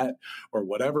a net or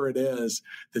whatever it is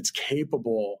that's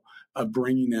capable of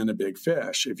bringing in a big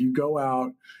fish. If you go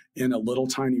out in a little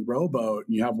tiny rowboat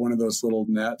and you have one of those little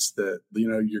nets that,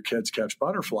 your kids catch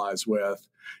butterflies with,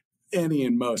 any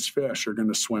and most fish are going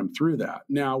to swim through that.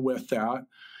 Now, with that,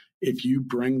 if you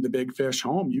bring the big fish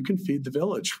home, you can feed the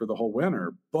village for the whole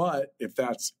winter. But if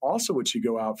that's also what you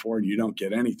go out for and you don't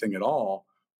get anything at all,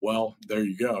 well, there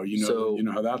you go. You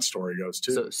know how that story goes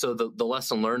too. So the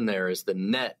lesson learned there is the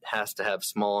net has to have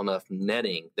small enough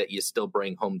netting that you still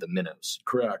bring home the minnows.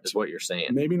 Correct. Is what you're saying.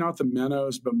 Maybe not the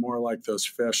minnows, but more like those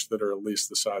fish that are at least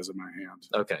the size of my hand.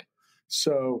 Okay.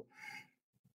 So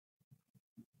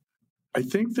I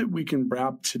think that we can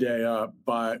wrap today up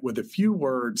with a few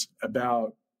words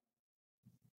about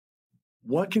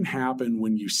what can happen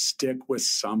when you stick with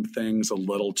some things a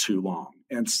little too long.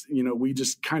 And, we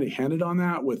just kind of hinted on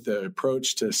that with the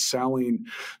approach to selling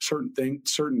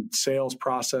certain sales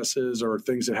processes or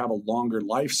things that have a longer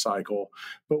life cycle.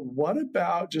 But what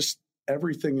about just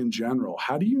everything in general?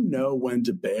 How do you know when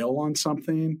to bail on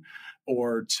something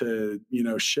or to,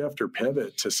 shift or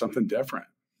pivot to something different?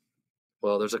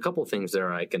 Well, there's a couple things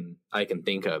there I can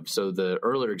think of. So the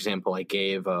earlier example I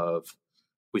gave of,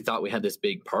 we thought we had this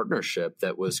big partnership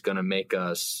that was going to make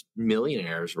us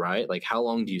millionaires, right? Like, how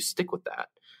long do you stick with that?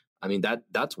 I mean,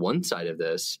 that's one side of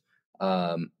this.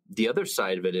 The other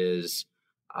side of it is,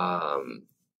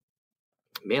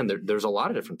 there's a lot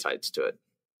of different sides to it.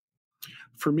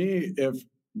 For me, if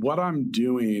what I'm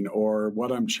doing or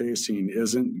what I'm chasing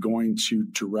isn't going to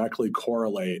directly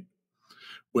correlate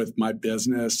with my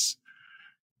business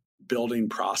building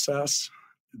process,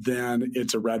 then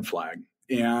it's a red flag.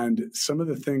 And some of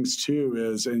the things too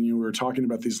is, and you were talking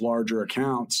about these larger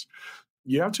accounts,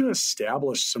 you have to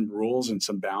establish some rules and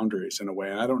some boundaries in a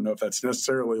way. And I don't know if that's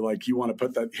necessarily like you want to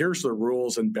put that, here's the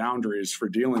rules and boundaries for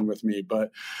dealing with me. But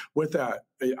with that,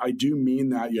 I do mean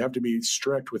that you have to be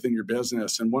strict within your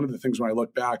business. And one of the things when I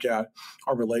look back at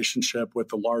our relationship with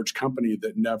the large company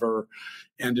that never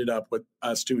ended up with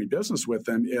us doing business with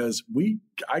them is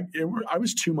I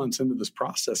was 2 months into this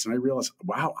process and I realized,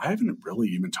 wow, I haven't really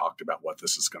even talked about what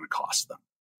this is going to cost them.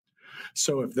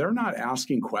 So if they're not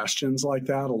asking questions like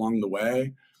that along the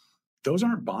way, those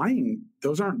aren't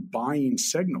buying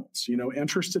signals.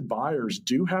 Interested buyers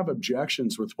do have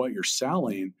objections with what you're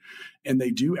selling, and they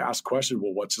do ask questions.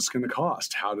 Well, what's this going to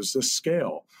cost? How does this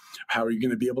scale? How are you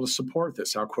going to be able to support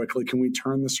this? How quickly can we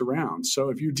turn this around? So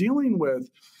if you're dealing with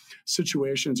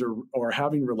situations or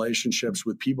having relationships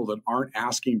with people that aren't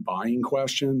asking buying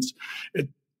questions,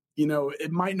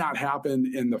 it might not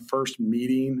happen in the first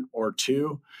meeting or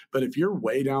two, but if you're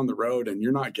way down the road and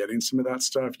you're not getting some of that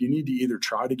stuff, you need to either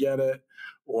try to get it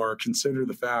or consider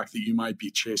the fact that you might be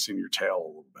chasing your tail a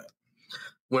little bit.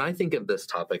 When I think of this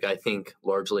topic, I think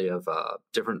largely of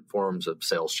different forms of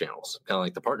sales channels, kind of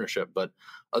like the partnership, but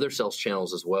other sales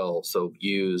channels as well. So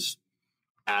use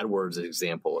AdWords as an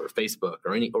example, or Facebook,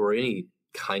 or any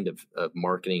kind of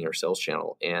marketing or sales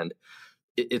channel. And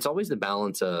it's always the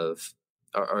balance of,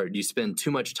 or do you spend too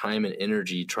much time and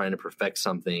energy trying to perfect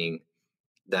something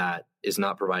that is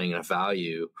not providing enough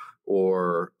value?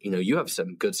 Or, you have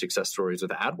some good success stories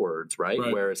with AdWords, right?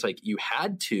 Where it's like you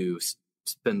had to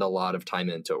spend a lot of time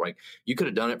into it. Like you could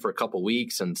have done it for a couple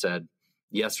weeks and said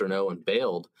yes or no and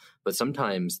bailed. But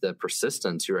sometimes the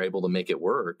persistence, you're able to make it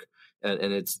work. And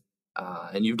it's,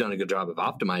 and you've done a good job of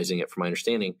optimizing it from my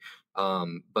understanding.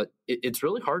 But it's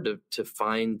really hard to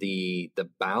find the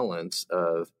balance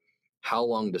of how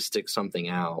long to stick something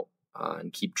out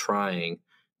and keep trying,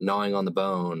 gnawing on the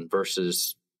bone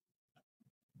versus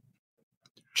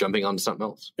jumping onto something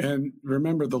else. And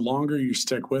remember, the longer you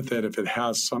stick with it, if it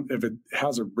has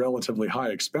a relatively high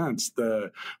expense,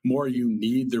 the more you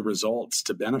need the results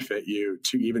to benefit you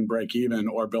to even break even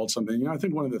or build something. I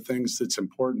think one of the things that's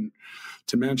important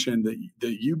to mention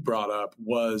that you brought up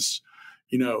was,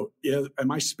 am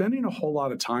I spending a whole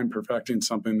lot of time perfecting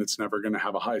something that's never going to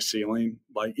have a high ceiling?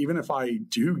 Like, even if I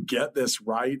do get this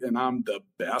right and I'm the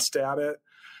best at it,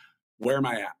 where am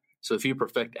I at? So if you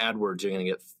perfect AdWords, you're going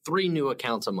to get 3 new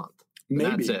accounts a month.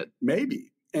 Maybe, that's it.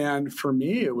 Maybe. And for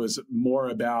me, it was more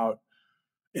about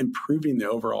improving the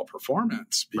overall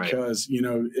performance because,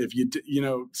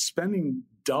 if spending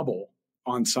double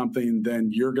on something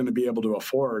than you're going to be able to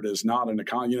afford is not an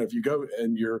account. If you go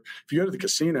to the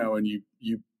casino and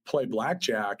you play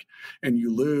blackjack and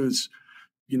you lose,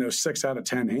 6 out of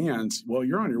 10 hands, well,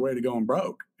 you're on your way to going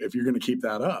broke if you're going to keep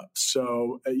that up.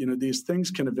 So, these things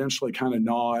can eventually kind of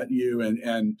gnaw at you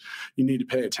and you need to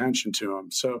pay attention to them.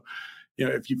 So,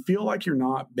 if you feel like you're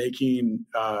not making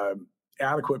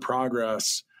adequate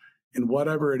progress in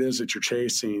whatever it is that you're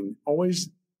chasing, always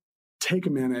take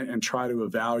a minute and try to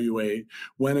evaluate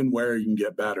when and where you can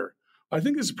get better. I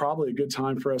think this is probably a good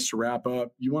time for us to wrap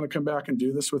up. You want to come back and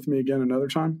do this with me again another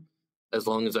time? As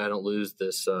long as I don't lose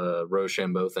this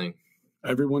Rochambeau thing.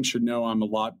 Everyone should know I'm a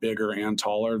lot bigger and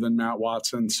taller than Matt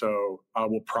Watson, so I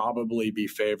will probably be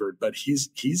favored. But he's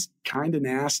kind of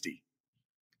nasty.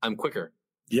 I'm quicker.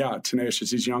 Yeah,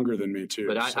 tenacious. He's younger than me, too.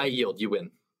 But I yield. You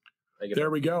win.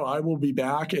 There we go. I will be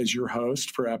back as your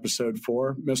host for episode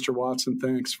 4. Mr. Watson,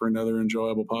 thanks for another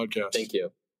enjoyable podcast. Thank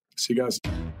you. See you guys.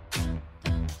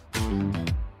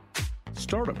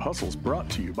 Startup Hustles brought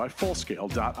to you by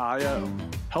Fullscale.io,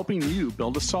 helping you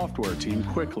build a software team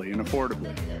quickly and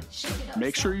affordably.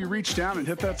 Make sure you reach down and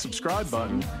hit that subscribe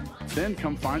button, then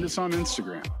come find us on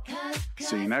Instagram.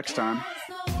 See you next time.